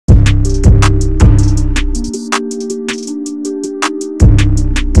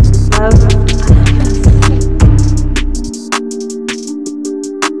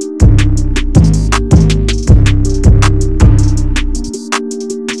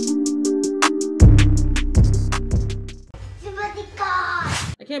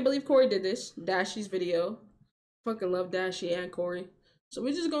can't believe Corey did this. Dashie's video. Fucking love Dashie and Corey. So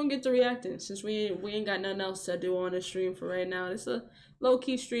we're just gonna get to reacting since we ain't got nothing else to do on the stream for right now. It's a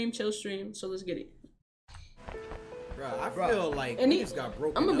low-key stream, chill stream, so let's get it. Bro, I feel like he just got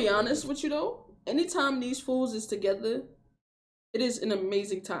broken. I'm gonna be honest with you though. Anytime these fools is together, it is an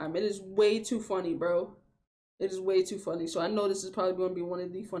amazing time. It is way too funny, bro. It is way too funny. So I know this is probably gonna be one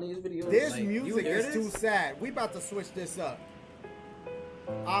of the funniest videos. This music is too sad. We about to switch this up.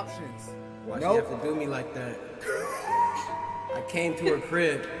 Options. Why she have to do me like that? I came to her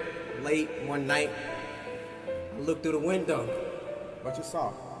crib late one night. I looked through the window. What you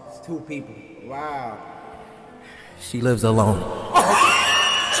saw? It's 2 people. Wow. She lives alone.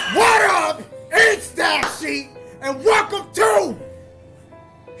 What up? It's Dashie, and welcome to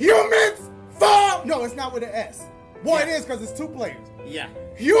Humans Fall. No, it's not with an S. Boy, it is because it's 2 players. Yeah.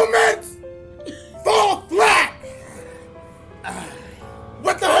 Humans Fall Flat.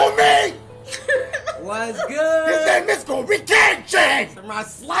 With the homie. What's good? His name is CORYXKENSHIN. My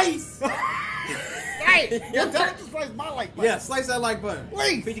slice. Hey, tell him to slice my like button. Yeah, slice that like button.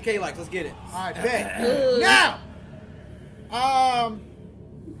 Please. 50K likes. Let's get it. I bet. Now,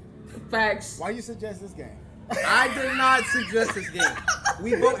 Facts. why you suggest this game? I did not suggest this game.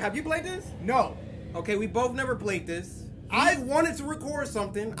 We both have you played this? No. Okay, we both never played this. I wanted to record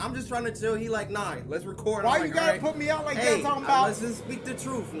something. I'm just trying to chill. He like, nah, let's record. Why I'm you like, gotta put me out like that? Talking about. Let's just speak the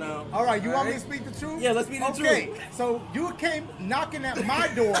truth now. All right, you want me to speak the truth? Yeah, let's speak the truth. Okay, so you came knocking at my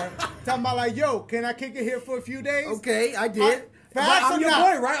door, talking about like, yo, can I kick it here for a few days? Okay, I did. Fast I'm your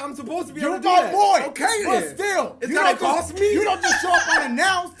enough. boy, right? I'm supposed to be able to do my that. boy. Okay, but then. still, It's you gonna don't cost me. You don't just show up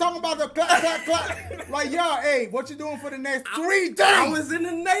unannounced talking about the clap, clap, clap. Like, yo, hey, what you doing for the next 3 days? I was in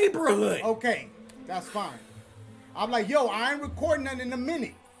the neighborhood. Okay, that's fine. I'm like, yo, I ain't recording nothing in a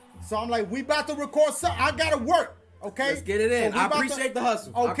minute. So I'm like, we about to record something. I gotta work. Okay? Let's get it in. So I appreciate the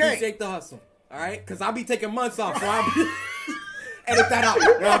hustle. I Okay. appreciate the hustle. All right? Because I'll be taking months off. So I'll be... Edit that out.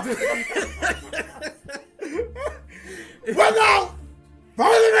 Without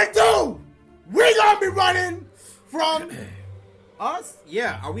further ado, we're gonna be running from us.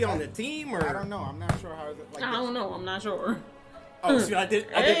 Yeah. Are we on the team or? I don't know. I'm not sure how is it like I don't know. I'm not sure. Oh, shoot. I did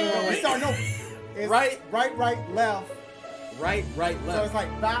the wrong way. No. It's Right, left. right, So left. it's like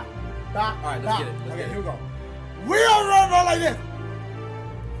bop, bop, All right, let's bop. get it. Let's Okay, get it. here we go. We are running like this.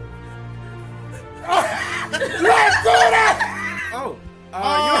 Let's do that. Oh.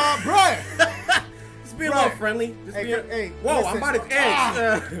 Brian. Just be a little friendly. Just Hey, be a... hey, Whoa, listen. I'm about to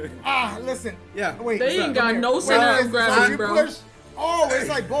edge. Listen. Yeah. Wait. They ain't got come no here. center Well, of gravity, so you bro. push- Oh, it's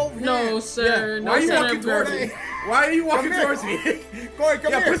like both hands. No, sir. Yeah. No Why are you center walking of towards gravity. me? Why are you walking Come here. towards me? Corey,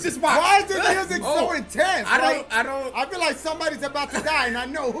 come Yeah, here. push this spot. Why is the music so Oh. intense? I Like, don't. feel like somebody's about to die, and I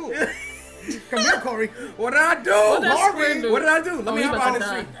know who. Come here, Corey. What did I do? What that Corey, screen do? What did I do? Let Oh, me he hop about on to the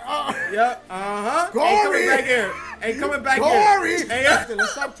die. street. Yep. Corey. Ain't coming back here. Ain't coming back Corey. here. Hey, Listen,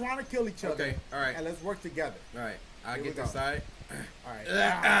 let's stop trying to kill each other. Okay. All right. And let's work together. All right. I'll Here get we this go. side. All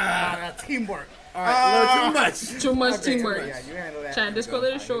right. Teamwork. All right. A little too much. Too much Okay, teamwork. Yeah, you handle that. Chat, this Here we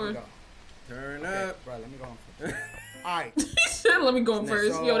color go. is All right, here we sure. go. Turn Okay, up. bro, let me go on first. All right. He said, let me go in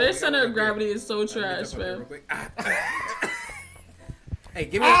first. So, Yo, their we center of gotta- gravity is so Let me trash, jump up here man. real quick. Hey,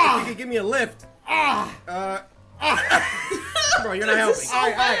 give me. If you can give me a lift. Bro, you're not helping.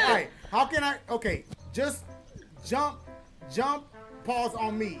 All right. How can I? Okay, just jump, pause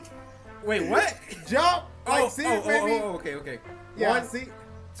on me. Wait, what? Jump, like, see, baby? Okay. Yeah, 1, see?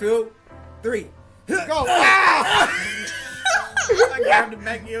 2, 3. Go. Ah! I grabbed it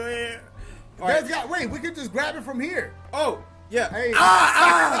back in your head. All right. Wait, we could just grab it from here. Oh, yeah. Hey.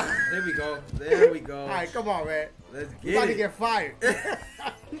 There we go. There we go. All right, come on, man. Let's You about get to get get fired.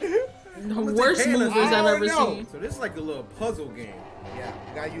 The worst Taylor. movers I've I ever don't know. seen. So this is like a little puzzle game. Yeah,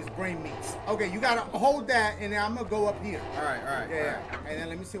 you gotta use brain meats. Okay, you gotta hold that, and then I'm gonna go up here. All right. Yeah, and then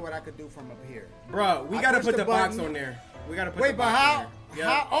let me see what I could do from up here. Bro, we I gotta push put the the box button. on there. We gotta put Wait, the but box how? on there. Yeah.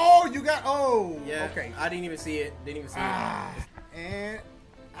 How? Oh, you got. Oh, Yeah. okay. I didn't even see it. Didn't even see And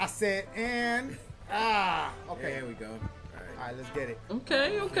I said, okay. it. There we go. All right. All right, let's get it.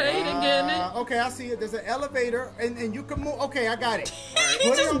 Okay, they getting it. Okay, I see it. There's an elevator, and you can move. Okay, I got it. He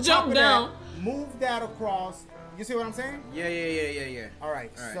Put it just on top jumped of down. that, move that across. You see what I'm saying? Yeah. All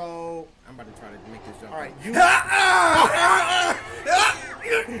right, All right. so. I'm about to try to make this jump. All right, you.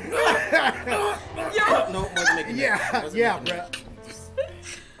 No, wasn't making that. Wasn't yeah, making bro. that.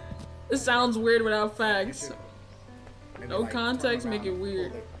 It sounds weird without facts. Maybe, No like, context, turn make it around,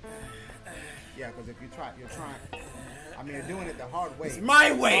 weird. pull it. Yeah, because if you're trying. I mean, you're doing it the hard way. It's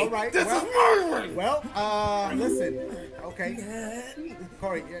my way. All right. This well, is my way. Well, listen. Okay.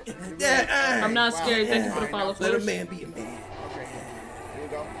 Corey. Yeah. I'm not scared. Thank you for the All follow, right, Let a Flash. man be a man. Okay. Here we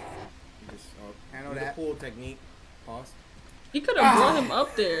go. Just Handle do that. the pull technique. Pause. He could have brought him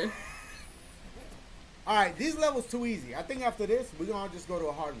up there. All right, these levels too easy. I think after this, we're gonna just go to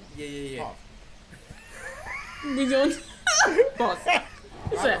a hard one. Yeah. Pause. We don't. Pause.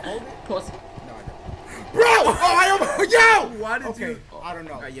 What's that? Hold it? Pause. No, I don't. Bro! Oh, yo! Why did Okay, you? I don't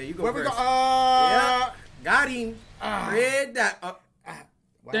know. Yeah, you go Where first. we go? Yeah, got him. Read that.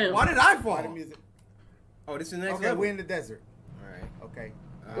 Damn. Why did I Why fall? the music? Oh, this is the next Okay, level. we're in the desert. All right. Okay.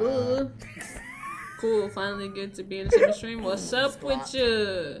 Cool. Finally get to be in the Simba stream. What's up with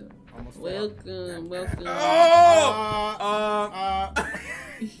you? Almost Welcome.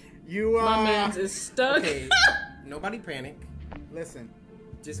 You My man's is stuck. Okay. Nobody panic. Listen.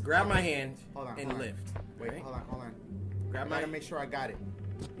 Just grab my hand Hold on, and hold on. lift. Wait, Right? hold on. Grab I my. gotta make sure I got it.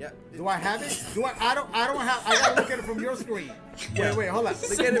 Yeah. Do I have it? Do I? I don't have. I gotta look at it from your screen. Yeah. Wait, hold on. He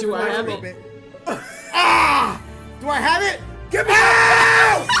Look said, at it "Do from I mine a have little it?" bit. Do I have it? Give me.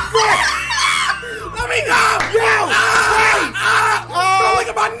 Let me go. Yo! Wait! Don't look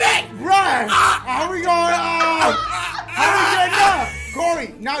at my neck. Bruh! How we going? How we getting up? Corey,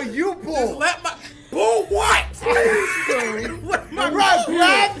 now you Just pull. let my. Pull what? What my Bruh,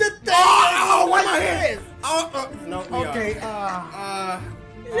 grab the thing. Oh, where my Like hand? this. No. Okay,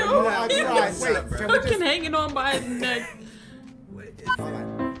 Yo, I he's tried. Wait, can we fucking just... hanging on by his neck. Hold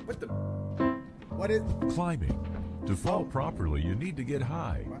on. What the? What is... Climbing. To fall properly, you need to get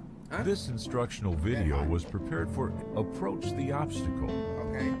high. Huh? This instructional video was prepared for approach the obstacle.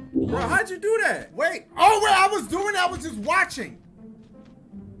 Okay. Bro, how'd you do that? Wait. Oh, wait, I was doing that. I was just watching.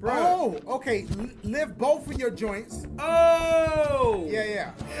 Bro. Oh, okay. Lift both of your joints. Oh.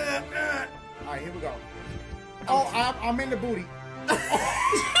 Yeah. All right, here we go. Oh, I'm in the booty.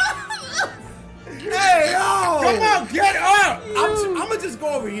 Hey, yo. Come on, get up. I'm gonna just go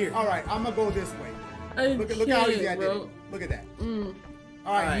over here. All right, I'm gonna go this way. Look how easy I did it. Look at that.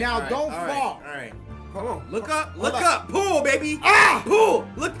 All right, now don't fall. All right. Come on. Look up. Hold Look up. up. Pull, baby. Ah! Pull.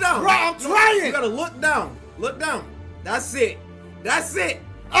 Look down. Bro, I'm trying. You gotta look down. Look down. That's it. That's it.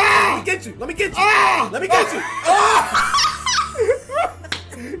 Ah! Let me get you. Let me get you. Ah! Let me get you. Ah!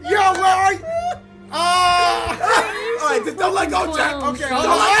 Yo, where are you? All right, just don't let go, Jack. Clown. Okay, Don't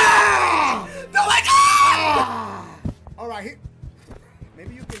hold let on. go. Don't let go. All right, here.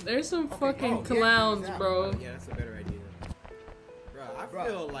 Maybe you can. There's some fucking oh, clowns, yeah, bro. Yeah, that's a better idea. Bro, I Bro.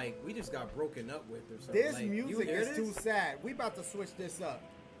 feel like we just got broken up with or something. This like, you music hear is this? too sad. We about to switch this up.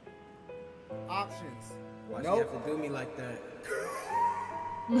 Options. Why Nope. she have to do me like that?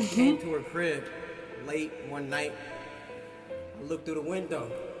 I came to her crib late one night. I looked through the window.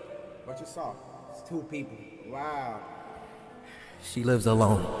 What you saw? It's two people. Wow. She lives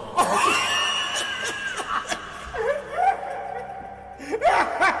alone.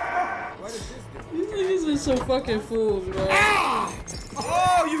 What is this do? These niggas are some fucking fools, bro.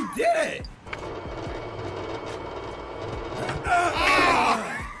 Oh, you did it!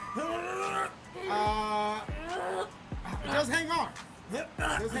 Just hang on.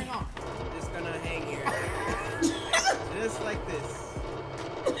 Just hang on. I'm just gonna hang here. Just like this.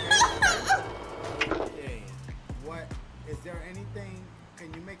 Okay. What? Is there anything?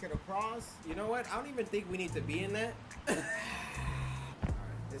 Can you make it across? You know what? I don't even think we need to be in that.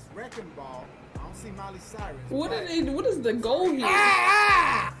 It's Wrecking Ball. I don't see Miley Cyrus. What but- What is the goal here?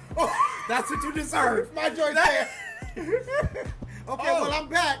 Oh, That's what you deserve. my joint there. Okay, well, I'm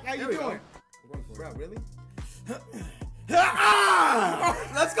back. How you There we go. doing? I'm going for Bro, it. really?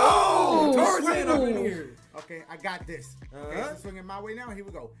 Let's go! Tarzan up in swivel. here. Okay, I got this. Okay, Uh-huh. so swinging my way now. Here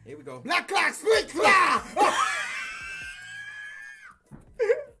we go. Here we go. Black clock, split clock.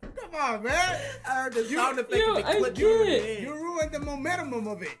 Come on, man. I heard the sound effect yo, of the I clip. get. You ruined the momentum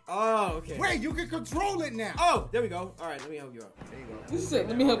of it. Oh, okay. Wait, you can control it now. Oh, there we go. All right, let me help you out. There you go. This is it.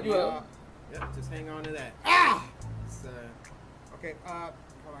 Let me help you out. Yep, just hang on to that. Ah! It's, Okay, hold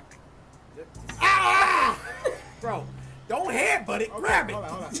on. yep, just- Ah! Bro, don't headbutt it. Okay, Grab it. hold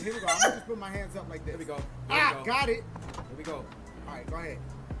on. Here we go. I'm gonna just put my hands up like this. There we go. There Ah, we go. got it. There we go. All right, go ahead.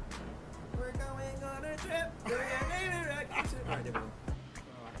 We're going on a trip. All right, there we go.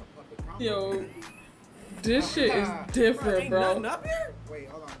 Yo, this shit is Bro, different, ain't bro. nothing up here? Wait,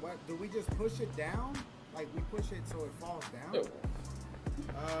 hold on. What? Do we just push it down? Like we push it so it falls down? Yo,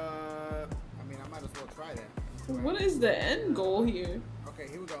 I mean, I might as well try that. what is the end goal here? Okay,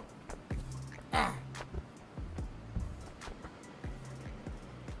 here we go. Ah!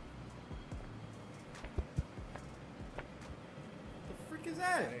 The frick is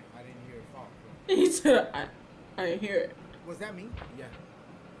that? I didn't hear it fall. He said, I didn't hear it. Was that me? Yeah.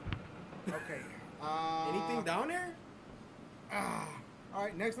 Okay. Anything down there? All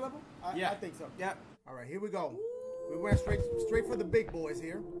right, next level? Yeah. I think so. Yep. All right, here we go. We went straight for the big boys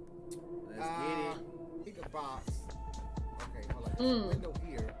here. Let's get it. Pick a box. Okay, hold on. There's a window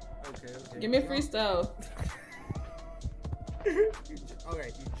here. Okay. Give me a freestyle. You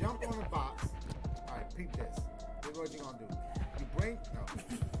jump on the box. All right, peek this. Here's what you're gonna do.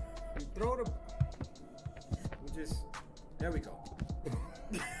 You throw the. There we go.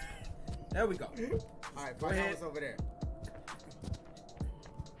 There we go. All right, $5 over there.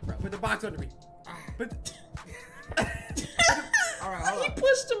 Bro, put the box under me. All right, hold He on.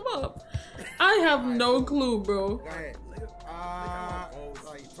 pushed him up. I have no clue, bro. Go ahead.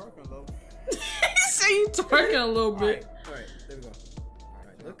 You twerking a little. He said you twerking a little bit. All right, there we go. All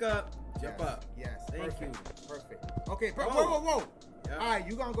right, look up, jump up. Yes, Thank you. Perfect. Okay, Oh. whoa. Yep. All right,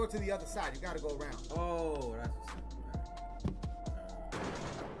 you gonna go to the other side. You gotta go around. Oh, that's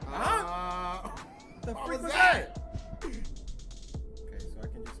the what freak was was that? that? Okay, so I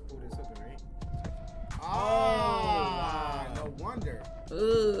can just pull this open, right? Oh, wow. no wonder. Ugh.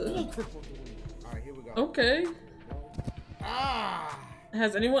 All right, here we go. Okay.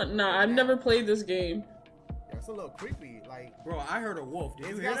 Has anyone? Nah, I've never played this game. Yeah, it's a little creepy. Like, Bro, I heard a wolf. Did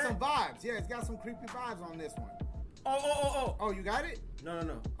it's you hear got that? some vibes. Yeah, it's got some creepy vibes on this one. Oh. Oh, you got it? No.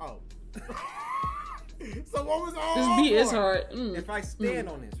 Oh. So what was all? This beat is for? hard. If I stand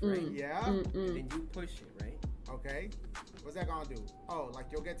on this, right? Yeah. And then you push it, right? Okay. What's that gonna do? Oh, like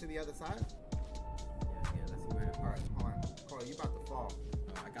you'll get to the other side? Yeah, let's see where it All right, hold on. Corey, you about to fall.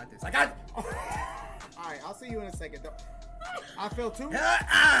 Oh, I got this. I got it. All right, I'll see you in a second. Though. I fell too.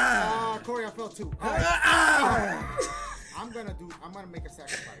 Corey, I fell too. All right. I'm gonna make a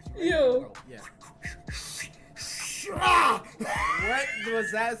sacrifice. You ready? Yo. Yeah. What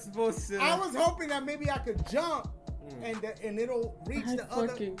was that supposed to? I was hoping that maybe I could jump and it'll reach I the other.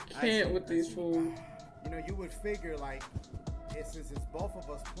 fucking can't with these fools. You know, you would figure like, since it's both of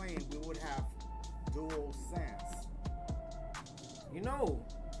us playing, we would have dual sense. You know,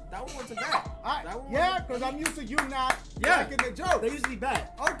 that one wasn't bad. That one Yeah, because I'm used to you not Yeah. liking the joke. They're usually bad.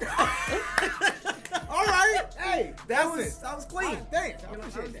 Okay. All right. Hey, That listen. was clean. Thanks. I You know, I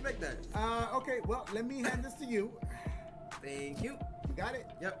appreciate respect that. Okay, well, let me hand this to you. Thank you. You got it?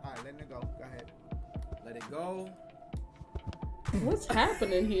 Yep. All right, letting it go. Go ahead. Let it go. What's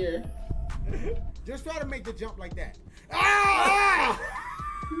happening here? Just try to make the jump like that.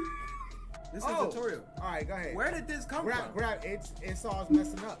 This is a tutorial. All right, go ahead. Where did this come from? Grab. It's all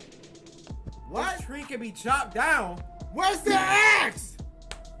messing up. What? This tree can be chopped down. Where's the axe?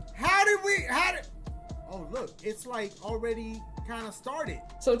 How did? Oh, look, it's like already kind of started.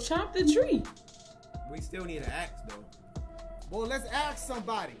 So chop the tree. We still need an axe though. Well, let's ask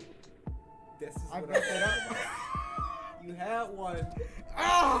somebody. This is I what messed it up. You had one, and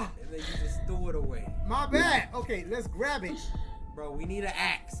Ah, then you just threw it away. my bad. Okay, let's grab it. Bro, we need an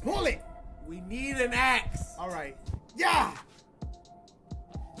axe. Pull it. We need an axe. All right. Yeah.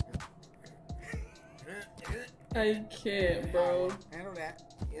 I can't, bro. Handle that.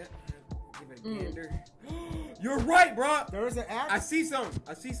 Yeah. Give it a gander. You're right, bro. There is an axe. I see some.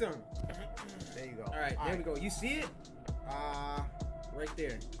 There you go. All right, there we go. You see it? Right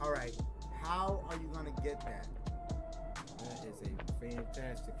there. All right. How are you gonna get that? That is a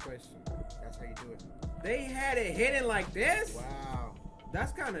fantastic question. That's how you do it. They had it hidden like this? Wow.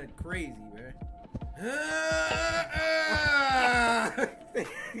 That's kind of crazy, man.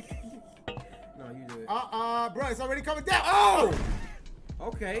 No, you do it. Bro, it's already coming down. Oh!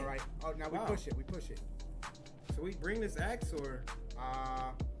 Okay. All right. Oh, now we push it. We push it. So we bring this axe, or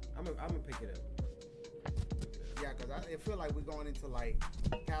I'm gonna pick it up. Yeah, cause I feel like we're going into like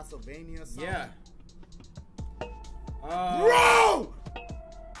Castlevania or something. Yeah. Bro!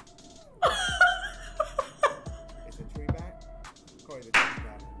 Is the tree back? Corey, the tree's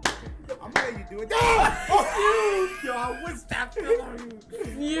back. Okay. I'm gonna let you do it. Oh! Yo, I would stop you. I can't.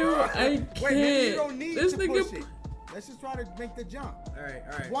 Wait, maybe you don't need This to nigga push it. Let's just try to make the jump. All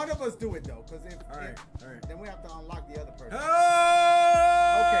right. One of us do it though, cause if All right. then we have to unlock the other person.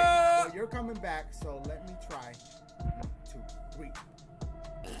 Oh! Okay, well you're coming back, so let me try. 1, 2, 3.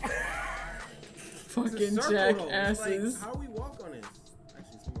 Fucking It's a circle, though. It's jackasses. like, how do we walk on this?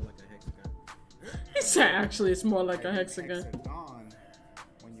 Actually, it's more like a hexagon. He said actually it's more like a hexagon.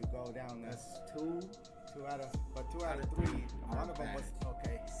 When you go down, That's that's two. 2 out of 3. One of them was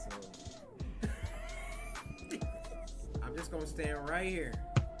okay. So I'm just gonna stand right here.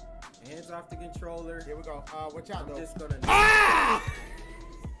 Hands off the controller. Here we go. Watch out I'm though. just gonna. Ah!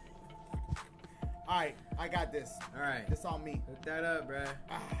 All right, I got this. All right. This on me. Hook that up, bruh.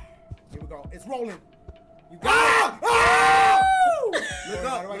 Here we go. It's rolling. You got it. Look Wait,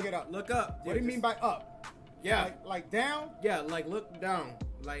 up. how do I get up? Look up. What do you mean by up? Yeah. Like down? Yeah, like look down.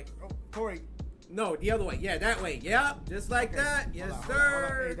 Like Oh, Corey, No, the other way. Yeah, that way. Yep, just like that. Yes, Hold on, sir. hold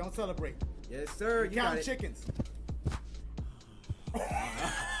on. Hey, don't celebrate. Yes, sir. You got Count it. chickens.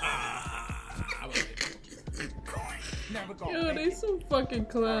 Never go. Yo, they some fucking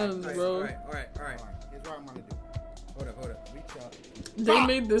clowns, bro. All right. Here's what I'm gonna do. Hold up. Reach up. They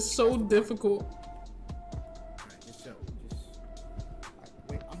made this so difficult. Alright, just chill.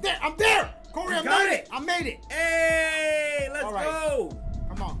 Wait, I'm there. Corey, I got made it. I made it. Hey, let's All right. go.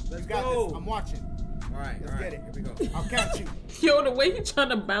 Come on. Let's you got go. this. I'm watching. All right, Let's get it. Here we go. I'll catch you. Yo, the way he trying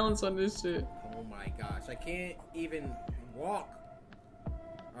to balance on this shit. Oh my gosh, I can't even walk.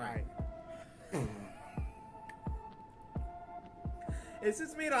 All right. It's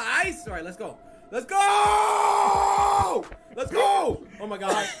just made of ice. All right, let's go. Let's go. Let's go. Oh my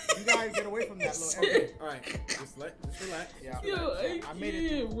gosh. You guys get away from that little. Okay. All right, just relax. Yeah. Yo, I made it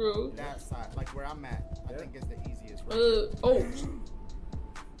to bro. that side, like where I'm at. I think it's the easiest. Oh.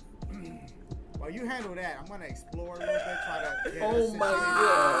 While you handle that, I'm gonna explore a little bit. Try to. Get Oh my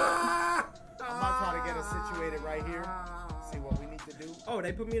god. I'm gonna try to get us situated right here. See what we need to do. Oh,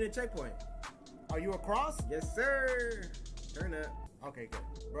 they put me in a checkpoint. Are you across? Yes, sir. Turn up. Okay, good.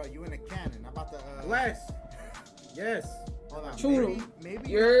 Bro, you in a cannon. I'm about to. Blast. Yes. Hold on. Shoot 'em. Maybe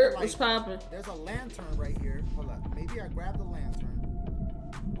You're like, what's popping? There's a lantern right here. Hold up. Maybe I grab the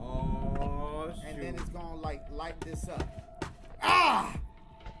lantern. Oh, shoot. And then it's gonna like light this up. Ah!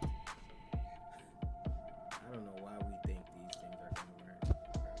 I don't know why we think these things are gonna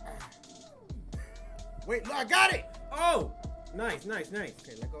work. Wait, look, I got it! Oh! Nice. Okay,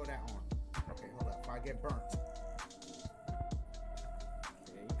 let go of that arm. Okay, hold up. If I get burnt.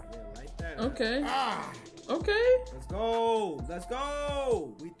 Okay, yeah, like that. Okay. Ah! Okay. Let's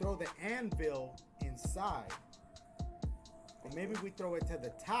go! We throw the anvil inside. Or maybe we throw it to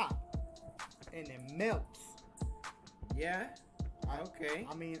the top and it melts. Yeah. Okay.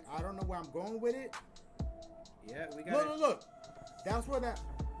 I mean, I don't know where I'm going with it. Yeah, we got Look. That's where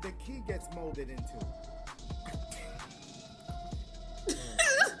the key gets molded into.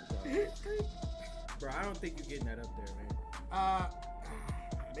 Bro, I don't think you're getting that up there, man.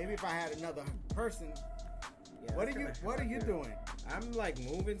 Maybe if I had another person. Yeah, What are you doing? I'm like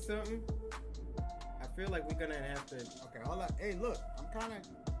moving something. I feel like we're gonna have to. Okay, hold up. Hey, look, I'm kind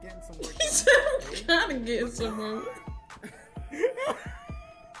of getting some work He done. said I'm trying to get somewhere. Yo, you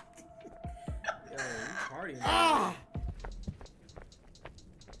partying. Ah!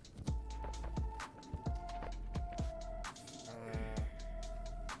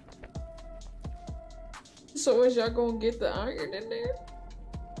 So is y'all gonna get the iron in there?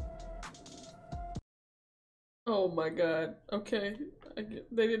 Oh my god. Okay.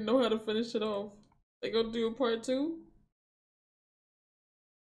 They didn't know how to finish it off. They gonna do a part 2?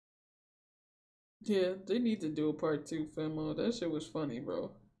 Yeah, they need to do a part 2, Famo. That shit was funny,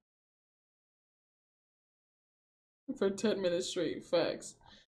 bro. For 10 minutes straight. Facts.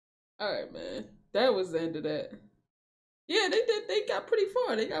 Alright, man. That was the end of that. Yeah, they got pretty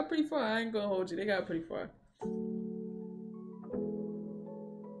far. I ain't gonna hold you. They got pretty far.